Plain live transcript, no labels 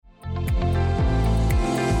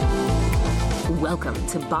Welcome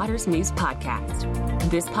to Botter's Muse Podcast.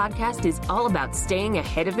 This podcast is all about staying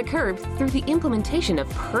ahead of the curve through the implementation of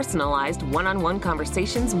personalized one-on-one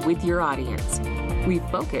conversations with your audience. We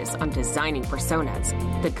focus on designing personas,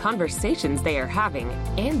 the conversations they are having,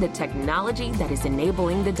 and the technology that is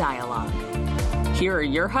enabling the dialogue. Here are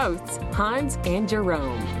your hosts, Hans and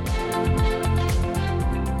Jerome.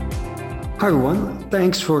 Hi, everyone.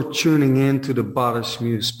 Thanks for tuning in to the Botter's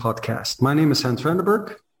Muse podcast. My name is Hans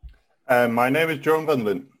Vandenberg. My name is Jerome Van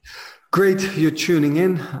Lin. Great you're tuning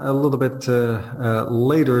in a little bit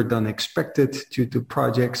later than expected due to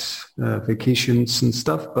projects, vacations and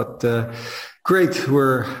stuff. But great,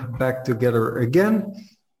 we're back together again.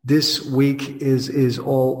 This week is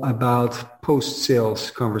all about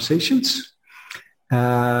post-sales conversations.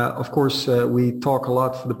 Of course, we talk a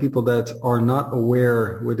lot for the people that are not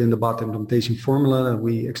aware within the bot implementation formula, and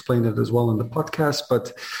we explain it as well in the podcast.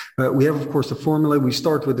 But we have, of course, the formula. We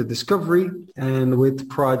start with the discovery, and with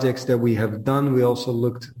projects that we have done, we also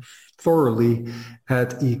looked thoroughly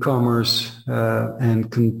at e-commerce and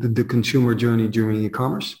the consumer journey during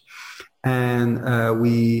e-commerce. And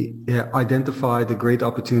we identified a great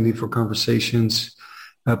opportunity for conversations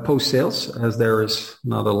post-sales, as there is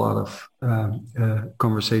not a lot of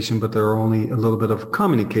conversation, but there are only a little bit of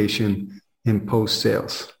communication in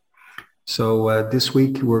post-sales. So this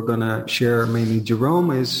week we're going to share, mainly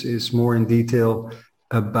Jerome is more in detail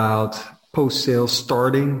about post-sales,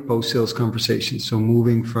 starting post-sales conversations. So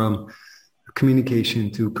moving from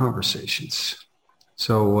communication to conversations.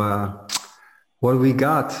 So what have we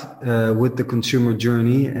got with the consumer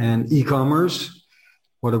journey and e-commerce?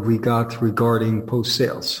 What have we got regarding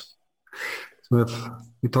post-sales? So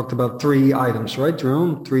we talked about three items, right,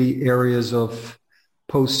 Jerome? Three areas of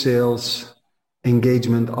post-sales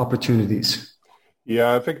engagement opportunities.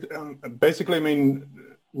 Yeah, I think basically,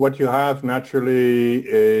 what you have naturally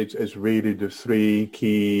is really the three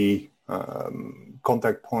key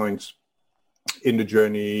contact points in the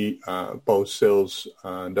journey post-sales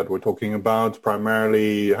that we're talking about,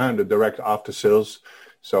 primarily the direct after-sales.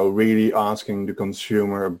 So really asking the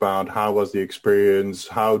consumer about how was the experience,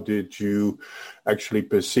 how did you actually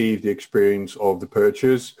perceive the experience of the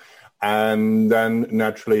purchase, and then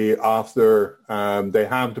naturally after they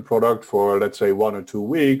have the product for, let's say, 1 or 2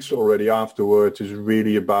 weeks, already afterwards is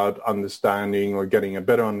really about understanding or getting a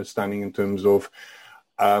better understanding in terms of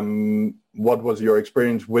what was your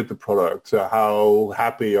experience with the product, how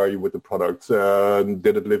happy are you with the product,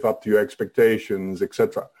 did it live up to your expectations,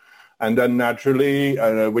 etc. And then naturally,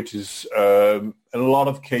 which is in a lot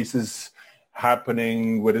of cases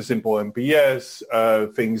happening with a simple NPS,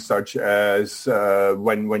 things such as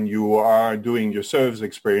when you are doing your service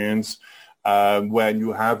experience, when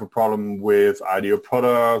you have a problem with either your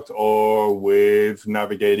product or with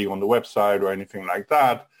navigating on the website or anything like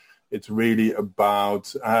that, it's really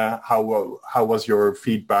about how was your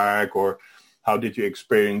feedback, or how did you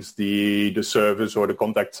experience the service or the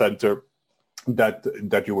contact center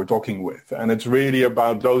that you were talking with. And it's really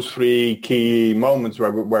about those three key moments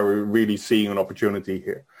where we're really seeing an opportunity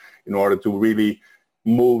here in order to really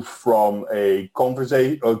move from a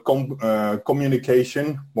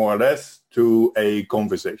communication, more or less, to a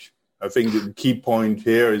conversation. I think the key point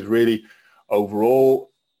here is really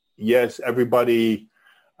overall, yes, anybody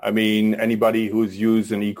who's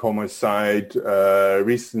used an e-commerce site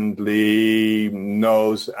recently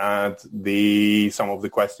knows at some of the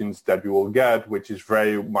questions that you will get, which is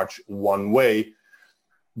very much one way,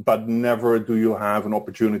 but never do you have an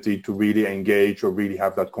opportunity to really engage or really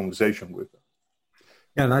have that conversation with them.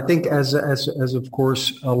 Yeah, and I think as of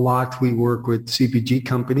course, a lot we work with CPG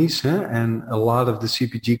companies, and a lot of the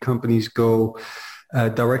CPG companies go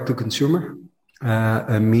direct to consumer.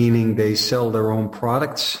 Meaning they sell their own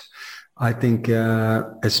products. I think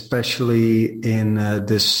especially in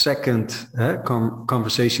the second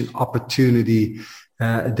conversation opportunity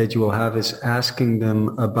that you will have is asking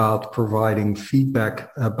them about providing feedback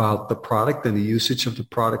about the product and the usage of the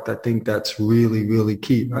product. I think that's really, really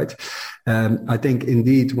key, right? I think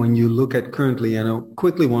indeed when you look at currently, and I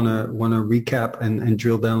quickly want to recap and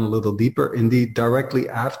drill down a little deeper. Indeed, directly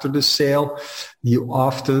after the sale, you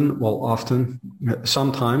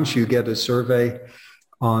sometimes you get a survey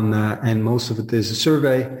on, and most of it is a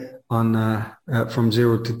survey on from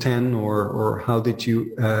 0 to 10, or how did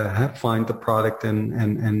you find the product,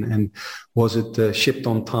 and was it shipped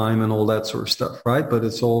on time and all that sort of stuff, right? But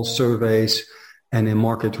it's all surveys, and in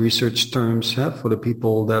market research terms, for the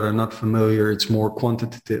people that are not familiar, it's more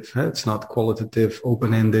quantitative. It's not qualitative,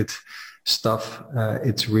 open-ended stuff.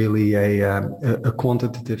 It's really a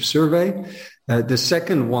quantitative survey. The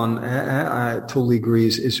second one, I totally agree,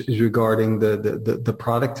 is regarding the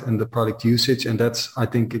product and the product usage. And that's, I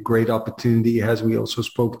think, a great opportunity, as we also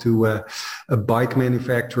spoke to a bike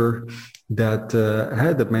manufacturer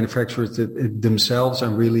that manufacturers themselves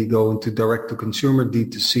and really go into direct to consumer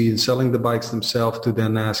D2C and selling the bikes themselves, to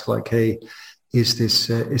then ask like, hey, is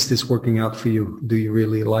this working out for you? Do you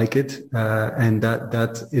really like it? And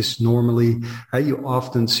that is normally how you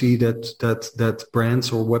often see that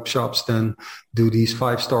brands or web shops then do these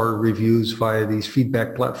 5-star reviews via these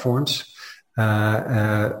feedback platforms.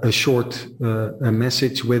 A short a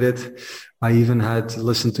message with it. I even had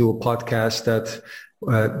listened to a podcast that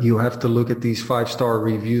you have to look at these 5-star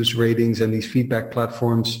reviews, ratings, and these feedback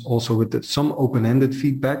platforms also with some open-ended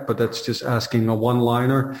feedback, but that's just asking a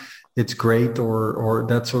one-liner. It's great or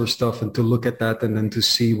that sort of stuff, and to look at that and then to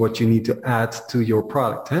see what you need to add to your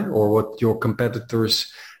product or what your competitors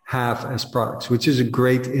have as products, which is a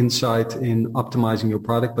great insight in optimizing your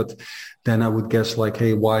product. But then I would guess like,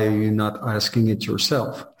 hey, why are you not asking it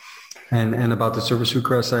yourself? And about the service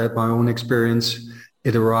request, I had my own experience.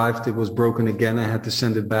 It arrived, it was broken again. I had to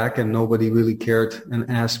send it back, and nobody really cared and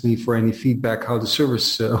asked me for any feedback how the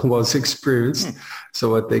service was experienced.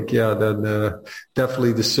 So I think, then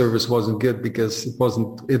definitely the service wasn't good because it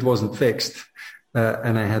wasn't fixed,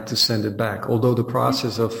 and I had to send it back. Although the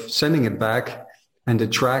process of sending it back and the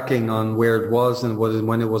tracking on where it was and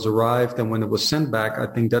when it was arrived and when it was sent back, I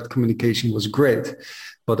think that communication was great.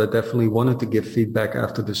 But I definitely wanted to give feedback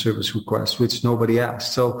after the service request, which nobody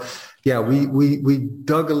asked. So yeah, we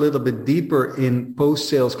dug a little bit deeper in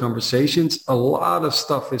post-sales conversations. A lot of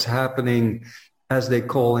stuff is happening, as they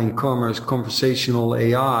call in commerce, conversational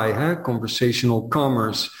AI, conversational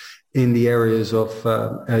commerce, in the areas of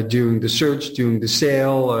during the search, during the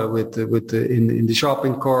sale, in the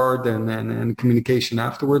shopping cart, and communication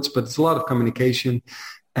afterwards. But it's a lot of communication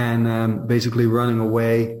and basically running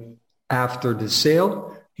away after the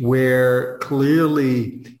sale, where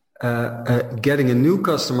clearly getting a new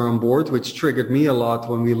customer on board, which triggered me a lot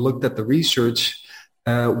when we looked at the research,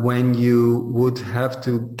 when you would have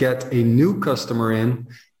to get a new customer in,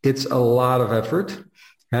 it's a lot of effort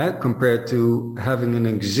compared to having an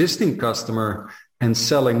existing customer and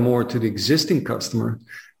selling more to the existing customer.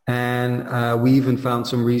 And we even found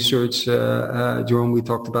some research, Jerome, we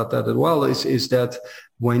talked about that as well, is that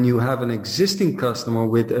when you have an existing customer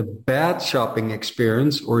with a bad shopping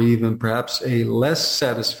experience or even perhaps a less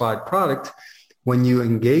satisfied product, when you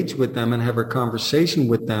engage with them and have a conversation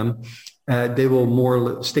with them, they will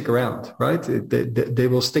more stick around, right? They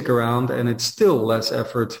will stick around, and it's still less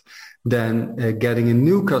effort than getting a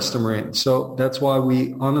new customer in. So that's why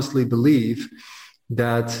we honestly believe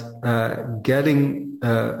that getting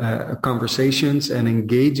conversations and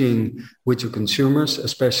engaging with your consumers,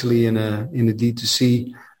 especially in a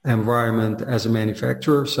D2C environment as a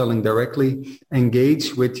manufacturer selling directly,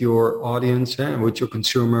 engage with your audience and with your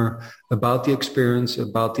consumer about the experience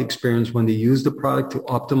when they use the product, to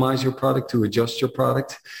optimize your product, to adjust your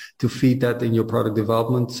product, to feed that in your product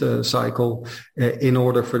development cycle, in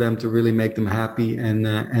order for them to really make them happy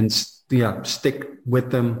and stick with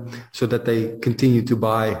them so that they continue to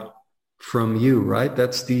buy from you, right?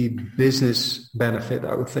 That's the business benefit,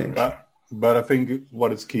 I would think. But I think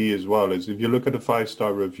what is key as well is if you look at a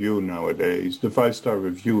 5-star review nowadays, the 5-star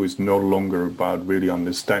review is no longer about really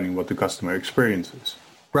understanding what the customer experience is.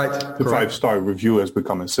 Right. The 5-star review has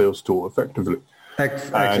become a sales tool effectively.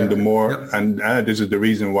 And the more, and this is the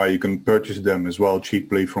reason why you can purchase them as well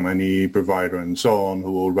cheaply from any provider and so on,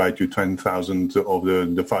 who will write you 10,000 of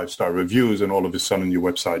the 5-star reviews, and all of a sudden your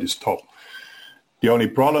website is top. The only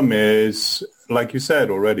problem is, like you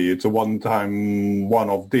said already, it's a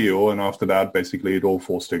one-off deal, and after that, basically it all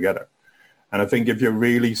falls together. And I think if you're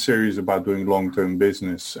really serious about doing long-term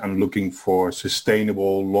business and looking for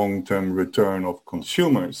sustainable long-term return of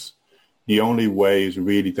consumers, the only way is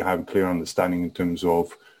really to have a clear understanding in terms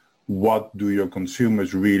of what do your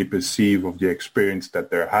consumers really perceive of the experience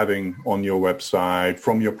that they're having on your website,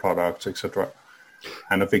 from your products, etc.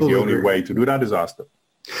 And I think the only way to do that is ask them.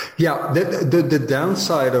 Yeah, the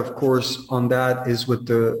downside, of course, on that is with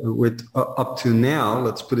up to now,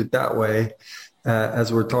 let's put it that way,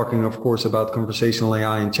 as we're talking, of course, about conversational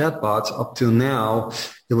AI and chatbots, up till now,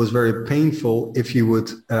 it was very painful if you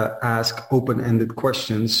would ask open-ended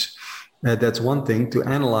questions. That's one thing, to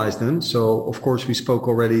analyze them. So, of course, we spoke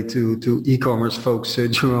already to e-commerce folks,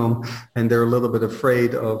 Jerome, and they're a little bit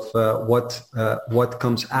afraid of what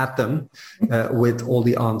comes at them with all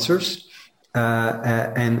the answers.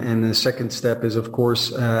 And the second step is, of course,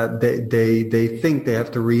 they think they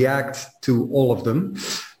have to react to all of them,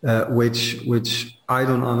 which I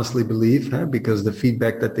don't honestly believe, because the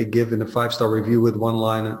feedback that they give in a 5-star review with one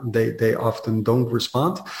line, they often don't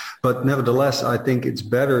respond. But nevertheless, I think it's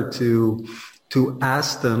better to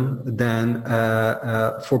ask them than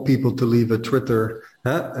for people to leave a Twitter,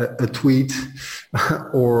 a tweet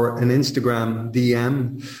or an Instagram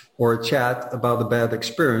DM or a chat about a bad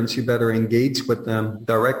experience. You better engage with them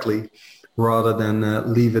directly rather than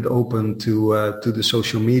leave it open to the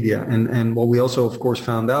social media. And what we also, of course,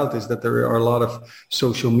 found out is that there are a lot of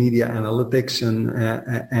social media analytics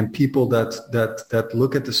and people that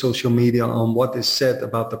look at the social media on what is said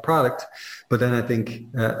about the product. But then I think,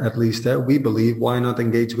 at least we believe, why not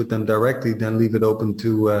engage with them directly, then leave it open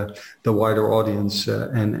to the wider audience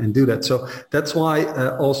and do that. So that's why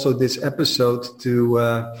also this episode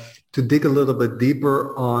to dig a little bit deeper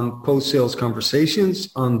on post-sales conversations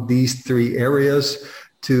on these 3 areas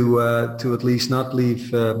to at least not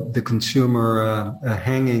leave the consumer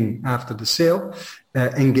hanging after the sale,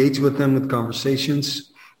 engage with them with conversations,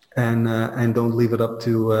 and don't leave it up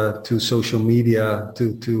to social media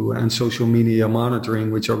and social media monitoring,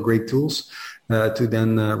 which are great tools to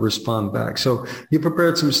then respond back. So you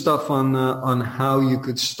prepared some stuff on how you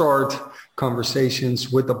could start conversations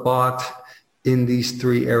with a bot in these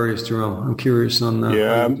 3 areas, Jerome. I'm curious on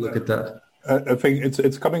how you look at that. I think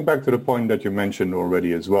it's coming back to the point that you mentioned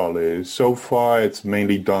already as well, is so far it's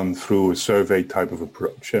mainly done through a survey type of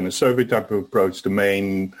approach. And a survey type of approach, the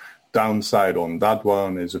main downside on that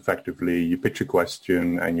one is effectively you pitch a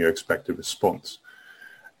question and you expect a response.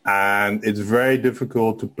 And it's very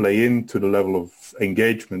difficult to play into the level of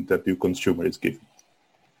engagement that the consumer is giving.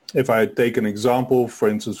 If I take an example, for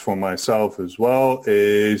instance, for myself as well,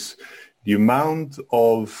 is the amount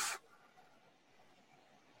of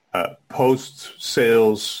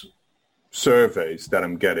post-sales surveys that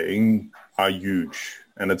I'm getting are huge.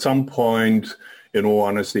 And at some point, in all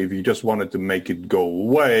honesty, if you just wanted to make it go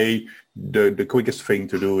away, the quickest thing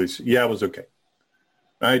to do is, yeah, it was okay.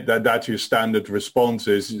 Right? That's your standard response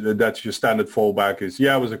that's your standard fallback is,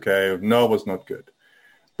 yeah, it was okay, or no, it was not good.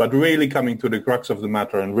 But really coming to the crux of the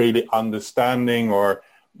matter and really understanding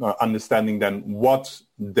then what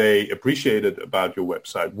they appreciated about your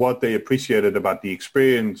website, what they appreciated about the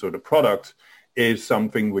experience or the product is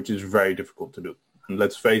something which is very difficult to do. And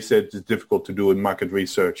let's face it, it's difficult to do in market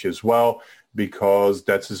research as well, because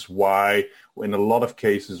that is why in a lot of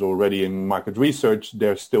cases already in market research,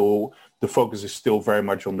 the focus is still very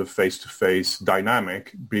much on the face-to-face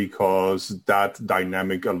dynamic, because that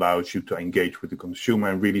dynamic allows you to engage with the consumer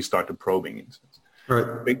and really start the probing instance.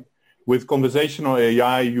 Right. With conversational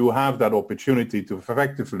AI, you have that opportunity to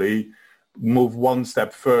effectively move one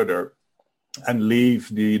step further and leave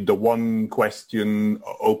the one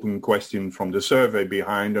open question from the survey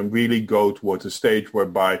behind and really go towards a stage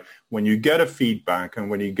whereby when you get a feedback and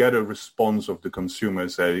when you get a response of the consumer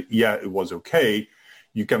say, yeah, it was okay,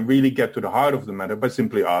 you can really get to the heart of the matter by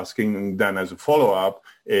simply asking, and then as a follow-up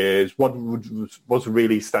is what's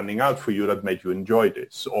really standing out for you that made you enjoy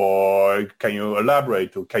this? Or can you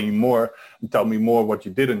elaborate, or can you tell me more what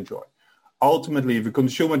you did enjoy? Ultimately, if a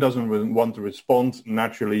consumer doesn't want to respond,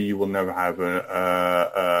 naturally you will never have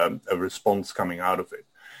a response coming out of it.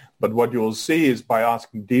 But what you'll see is by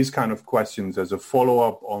asking these kind of questions as a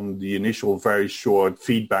follow-up on the initial very short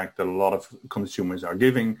feedback that a lot of consumers are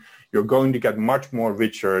giving, you're going to get much more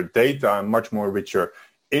richer data and much more richer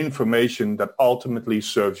information that ultimately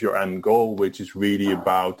serves your end goal, which is really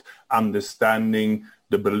about understanding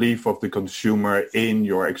the belief of the consumer in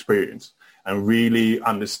your experience and really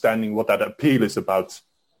understanding what that appeal is about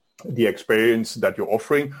the experience that you're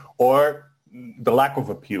offering, or the lack of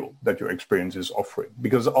appeal that your experience is offering.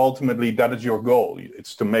 Because ultimately that is your goal.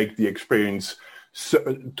 It's to make the experience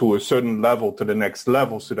to a certain level, to the next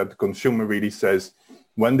level, so that the consumer really says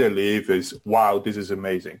when they leave is, wow, this is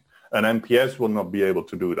amazing. An NPS will not be able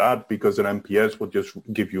to do that, because an NPS will just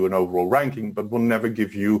give you an overall ranking, but will never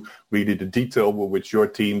give you really the detail with which your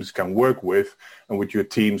teams can work with and which your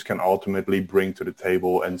teams can ultimately bring to the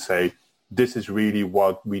table and say, this is really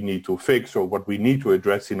what we need to fix or what we need to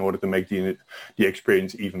address in order to make the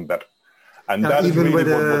experience even better. And that even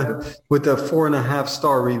really with a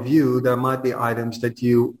 4.5-star review, there might be items that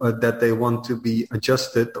that they want to be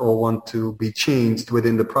adjusted or want to be changed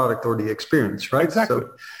within the product or the experience, right? Exactly. So,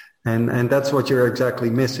 and that's what you're exactly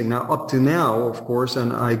missing. Now, up to now, of course,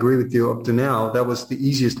 and I agree with you, up to now, that was the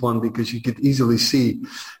easiest one, because you could easily see,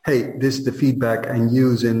 hey, this is the feedback and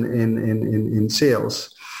use in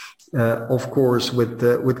sales. Of course,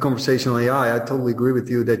 with conversational AI, I totally agree with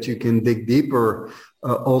you that you can dig deeper,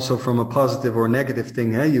 also from a positive or negative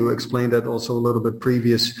thing. You explained that also a little bit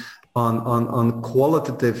previous on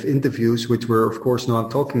qualitative interviews, which we're of course not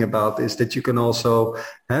talking about, is that you can also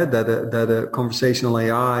that a conversational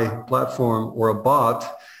AI platform or a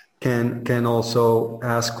bot can also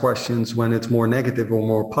ask questions when it's more negative or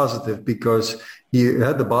more positive, because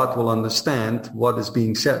the bot will understand what is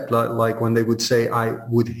being said. Like when they would say, "I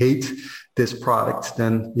would hate this product,"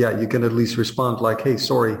 then you can at least respond like, "Hey,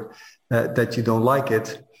 sorry that you don't like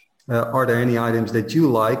it. Are there any items that you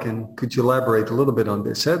like, and could you elaborate a little bit on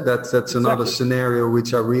this?" That's another scenario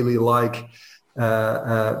which I really like.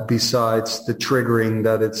 Besides the triggering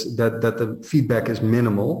that the feedback is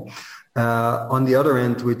minimal. On the other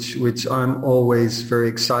end, which I'm always very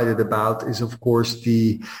excited about, is of course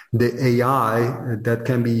the AI that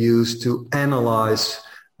can be used to analyze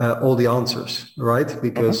all the answers, right?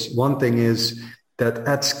 Because one thing is that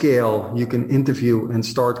at scale you can interview and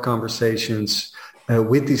start conversations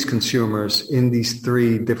with these consumers in these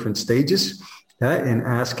 3 different stages. In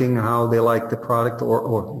asking how they like the product,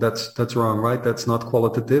 or that's wrong, right? That's not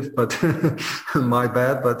qualitative, but my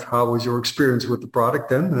bad. But how was your experience with the product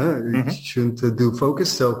then? You shouldn't do focus.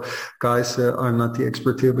 So guys, I'm not the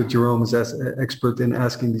expert here, but Jerome is expert in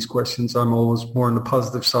asking these questions. I'm always more on the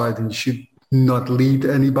positive side, and you should not lead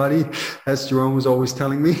anybody, as Jerome was always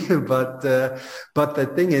telling me. But the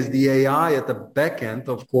thing is, the AI at the back end,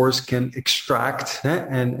 of course, can extract,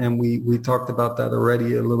 and we talked about that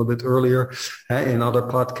already a little bit earlier in other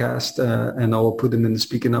podcasts, and I will put them in the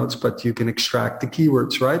speaker notes. But you can extract the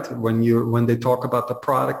keywords, right? When they talk about the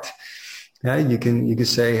product. You can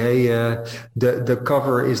say, hey, the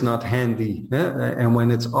cover is not handy, and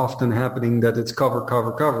when it's often happening that it's cover,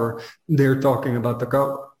 they're talking about the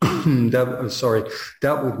cover.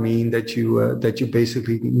 That would mean that you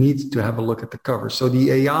basically need to have a look at the cover. So the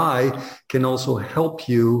AI can also help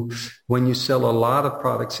you when you sell a lot of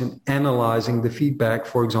products in analyzing the feedback,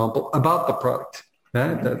 for example, about the product.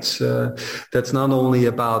 That's not only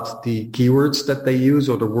about the keywords that they use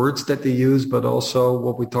or the words that they use, but also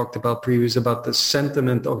what we talked about previously about the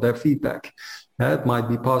sentiment of their feedback. It might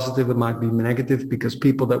be positive, it might be negative, because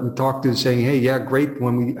people that we talk to saying, hey, yeah, great,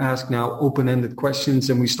 when we ask now open-ended questions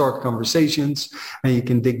and we start conversations and you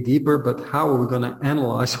can dig deeper, but how are we going to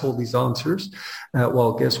analyze all these answers?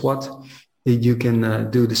 Well, guess what? You can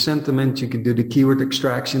do the sentiment, you can do the keyword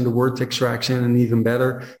extraction, the word extraction, and even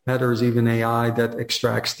better, there's even AI that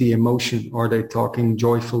extracts the emotion. Are they talking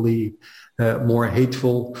joyfully, more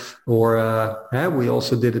hateful? Or we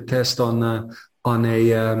also did a test on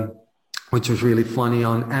which was really funny,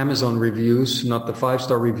 on Amazon reviews, not the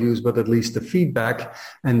 5-star reviews, but at least the feedback,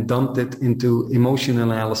 and dumped it into emotion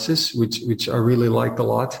analysis, which I really liked a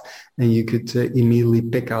lot. And you could immediately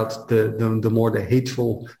pick out the more the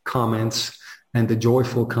hateful comments and the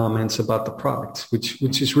joyful comments about the product,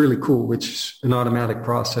 which is really cool, which is an automatic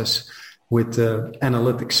process with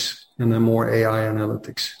analytics and then more AI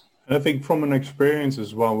analytics. I think from an experience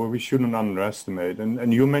as well, where we shouldn't underestimate,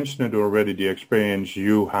 and you mentioned it already, the experience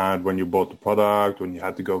you had when you bought the product, when you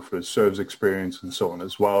had to go through a service experience and so on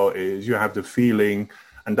as well, is you have the feeling,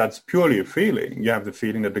 and that's purely a feeling, you have the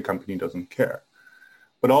feeling that the company doesn't care.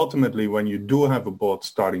 But ultimately, when you do have a bot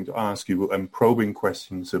starting to ask you and probing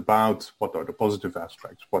questions about what are the positive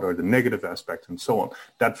aspects, what are the negative aspects, and so on,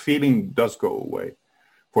 that feeling does go away.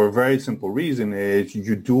 For a very simple reason is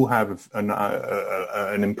you do have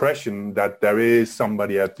an impression that there is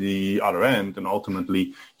somebody at the other end, and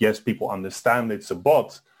ultimately, yes, people understand it's a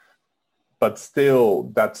bot, but still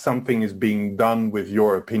that something is being done with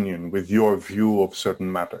your opinion, with your view of certain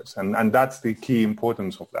matters. And that's the key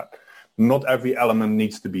importance of that. Not every element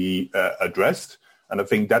needs to be addressed. And I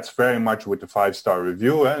think that's very much with the 5-star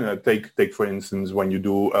review. Take for instance, when you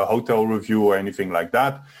do a hotel review or anything like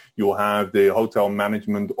that, you'll have the hotel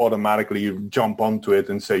management automatically jump onto it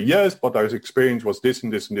and say, yes, but our experience was this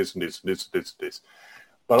and this and this and this and this and this and this.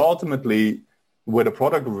 But ultimately, with a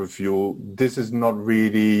product review, this is not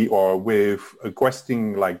really, or with a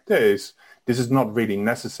question like this is not really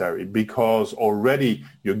necessary, because already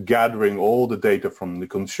you're gathering all the data from the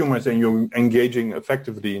consumers and you're engaging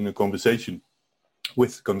effectively in a conversation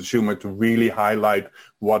with the consumer to really highlight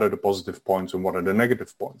what are the positive points and what are the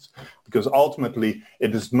negative points. Because ultimately,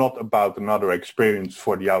 it is not about another experience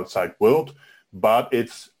for the outside world, but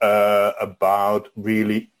it's about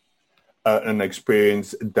really an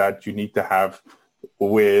experience that you need to have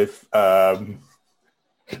with...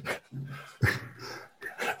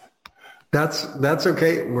 That's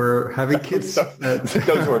okay. We're having kids.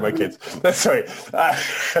 Don't worry about kids. Sorry.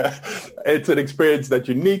 It's an experience that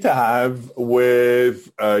you need to have with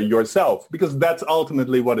yourself, because that's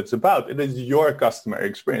ultimately what it's about. It is your customer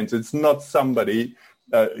experience. It's not somebody,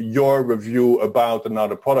 your review about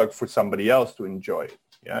another product for somebody else to enjoy.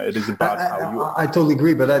 Yeah, it is about how you. I totally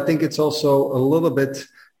agree, but I think it's also a little bit.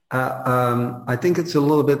 I think it's a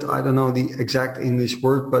little bit. I don't know the exact English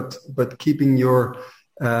word, but keeping your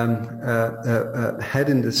head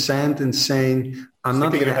in the sand and saying, "I'm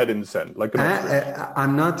not going to head in the sand." Like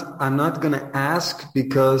I'm not going to ask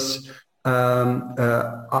because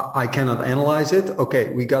I cannot analyze it. Okay,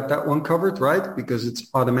 we got that one covered, right? Because it's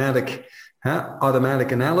automatic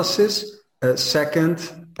analysis. Second,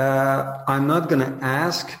 I'm not going to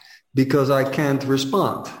ask because I can't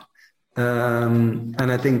respond.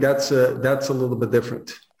 And I think that's a little bit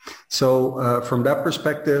different. So from that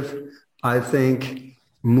perspective, I think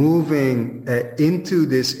moving into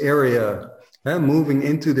this area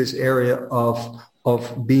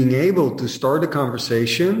of being able to start a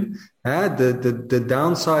conversation, the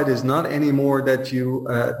downside is not anymore that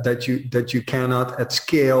you cannot at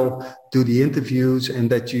scale do the interviews and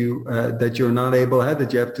that you're not able,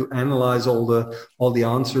 that you have to analyze all the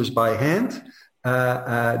answers by hand.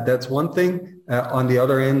 That's one thing. On the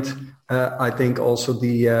other end, I think also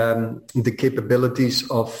the capabilities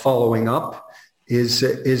of following up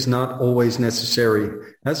is not always necessary.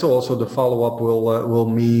 And so also the follow-up will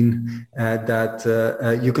mean that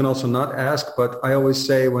you can also not ask, but I always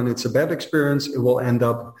say when it's a bad experience, it will end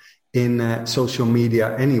up in social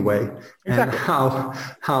media anyway. Exactly. And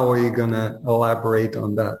how are you going to elaborate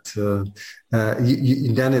on that?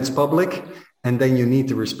 Then it's public, and then you need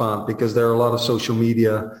to respond because there are a lot of social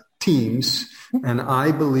media teams. And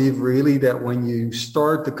I believe really that when you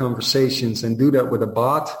start the conversations and do that with a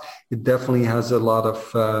bot, it definitely has a lot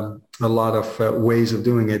of ways of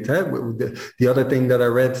doing it. The other thing that I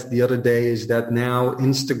read the other day is that now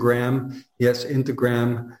Instagram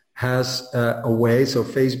has a way. So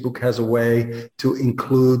Facebook has a way to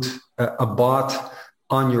include a bot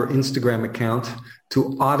on your Instagram account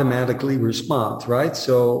to automatically respond, right?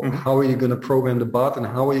 So how are you going to program the bot and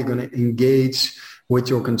how are you going to engage with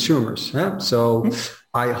your consumers? So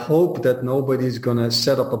I hope that nobody's going to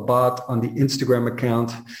set up a bot on the Instagram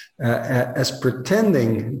account as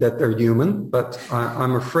pretending that they're human, but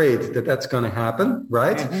I'm afraid that that's going to happen,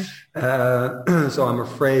 right? So I'm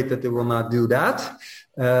afraid that they will not do that.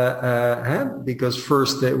 Because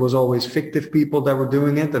first it was always fictive people that were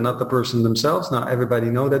doing it and not the person themselves. Now everybody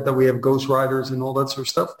know that we have ghostwriters and all that sort of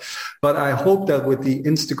stuff. But I hope that with the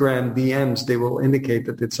Instagram DMs, they will indicate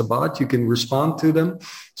that it's a bot. You can respond to them.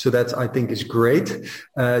 So that's, I think, is great.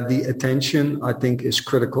 The attention, I think, is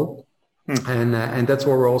critical. And that's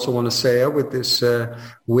what we also want to say with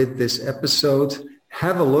this episode.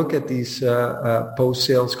 Have a look at these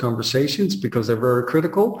post-sales conversations because they're very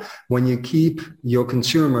critical. When you keep your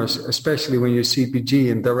consumers, especially when you're CPG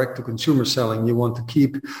and direct-to-consumer selling, you want to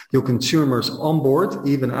keep your consumers on board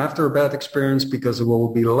even after a bad experience because it will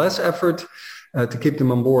be less effort to keep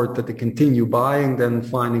them on board that they continue buying than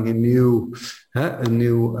finding a new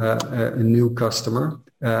customer.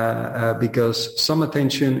 Because some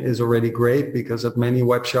attention is already great because at many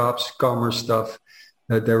web shops, commerce stuff,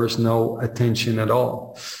 there is no attention at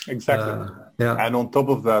all. Exactly. And on top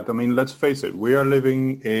of that, I mean, let's face it, we are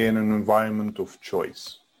living in an environment of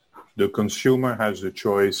choice. The consumer has the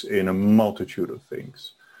choice in a multitude of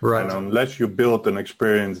things. Right. And unless you build an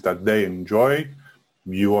experience that they enjoy,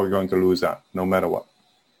 you are going to lose that no matter what.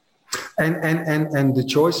 And the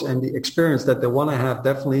choice and the experience that they want to have,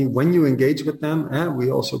 definitely when you engage with them, and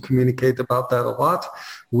we also communicate about that a lot.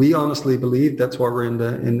 We honestly believe that's why we're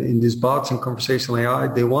in these bots and conversational AI.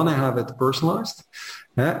 They want to have it personalized.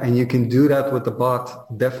 And you can do that with the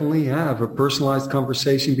bot. Definitely have a personalized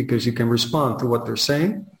conversation because you can respond to what they're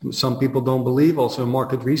saying. Some people don't believe. Also, in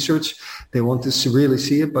market research, they want to really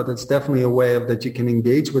see it, but it's definitely a way of that you can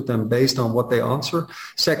engage with them based on what they answer.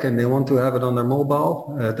 Second, they want to have it on their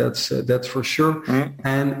mobile. That's for sure.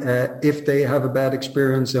 And if they have a bad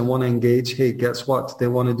experience and want to engage, hey, guess what? They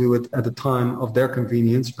want to do it at the time of their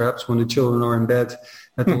convenience, perhaps when the children are in bed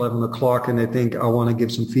at 11 o'clock and they think, I want to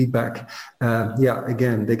give some feedback.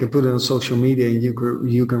 Again, they can put it on social media and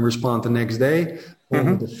you can respond the next day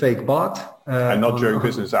with a fake bot. And not during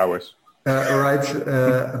business hours. Right.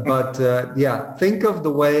 Think of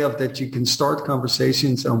the way of that you can start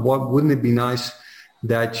conversations and wouldn't it be nice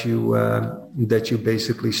that you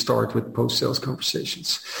basically start with post-sales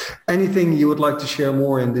conversations. Anything you would like to share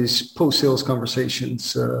more in these post-sales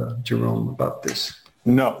conversations, Jerome, about this?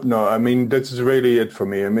 No. I mean, this is really it for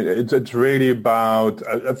me. I mean, it's really about,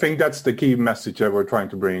 I think that's the key message that we're trying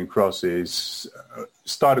to bring across is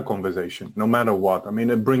start a conversation, no matter what. I mean,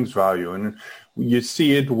 it brings value. And you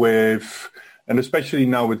see it with, and especially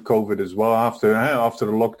now with COVID as well, after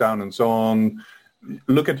the lockdown and so on,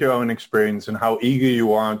 look at your own experience and how eager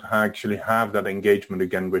you are to actually have that engagement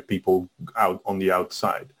again with people out on the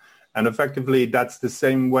outside. And effectively, that's the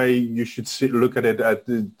same way you should look at it at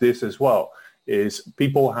this as well, is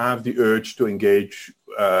people have the urge to engage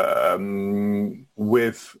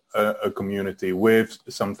with a community, with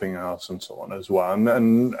something else and so on as well.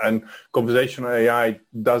 And conversational AI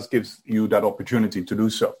does give you that opportunity to do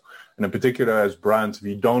so. And in particular, as brands, if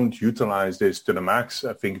you don't utilize this to the max,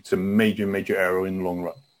 I think it's a major, major error in the long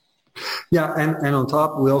run. Yeah, and on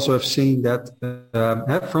top, we also have seen that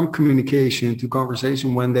from communication to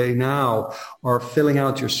conversation, when they now are filling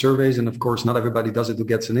out your surveys, and of course, not everybody does it who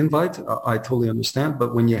gets an invite. I totally understand.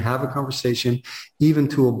 But when you have a conversation, even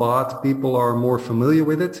to a bot, people are more familiar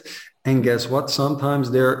with it. And guess what? Sometimes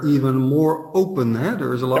they're even more open.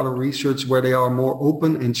 There's a lot of research where they are more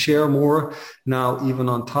open and share more. Now, even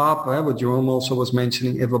on top, what Jerome also was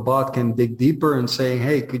mentioning, if a bot can dig deeper and say,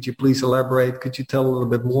 hey, could you please elaborate? Could you tell a little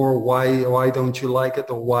bit more? Why don't you like it?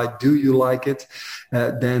 Or why do you like it?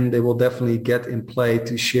 Then they will definitely get in play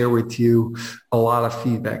to share with you a lot of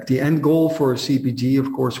feedback. The end goal for a CPG,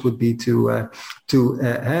 of course, would be to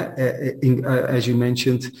as you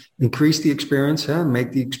mentioned, increase the experience,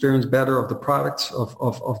 make the experience better of the products,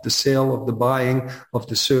 of the sale, of the buying, of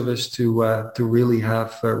the service, to really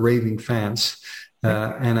have raving fans.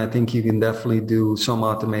 And I think you can definitely do some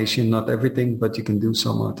automation, not everything, but you can do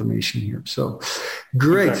some automation here. So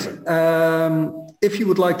great. Exactly. If you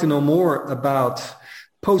would like to know more about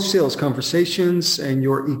post-sales conversations and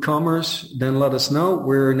your e-commerce, then let us know.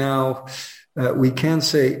 We're now, we can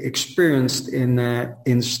say, experienced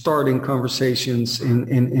in starting conversations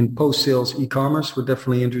in post-sales e-commerce. We're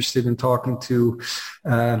definitely interested in talking to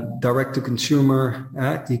direct-to-consumer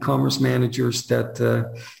e-commerce managers that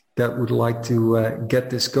would like to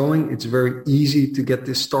get this going. It's very easy to get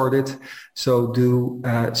this started. So do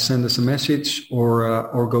send us a message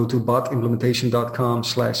or go to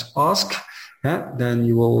botimplementation.com/ask. Then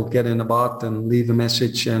you will get in a bot and leave a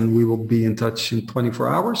message, and we will be in touch in 24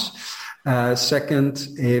 hours. Second,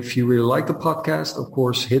 if you really like the podcast, of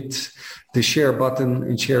course, hit the share button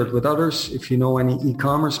and share it with others. If you know any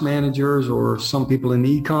e-commerce managers or some people in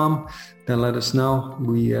e-com, then let us know.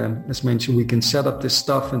 We, as mentioned, we can set up this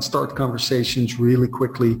stuff and start conversations really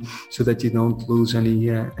quickly so that you don't lose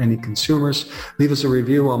any consumers. Leave us a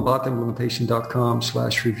review on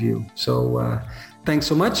botimplementation.com/review. So thanks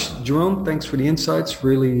so much, Jerome. Thanks for the insights.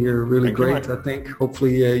 Really great. I think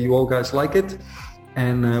hopefully you all guys like it.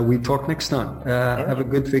 And we talk next time. Have a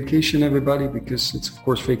good vacation, everybody, because it's, of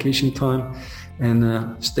course, vacation time. And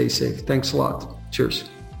stay safe. Thanks a lot. Cheers.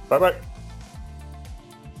 Bye-bye.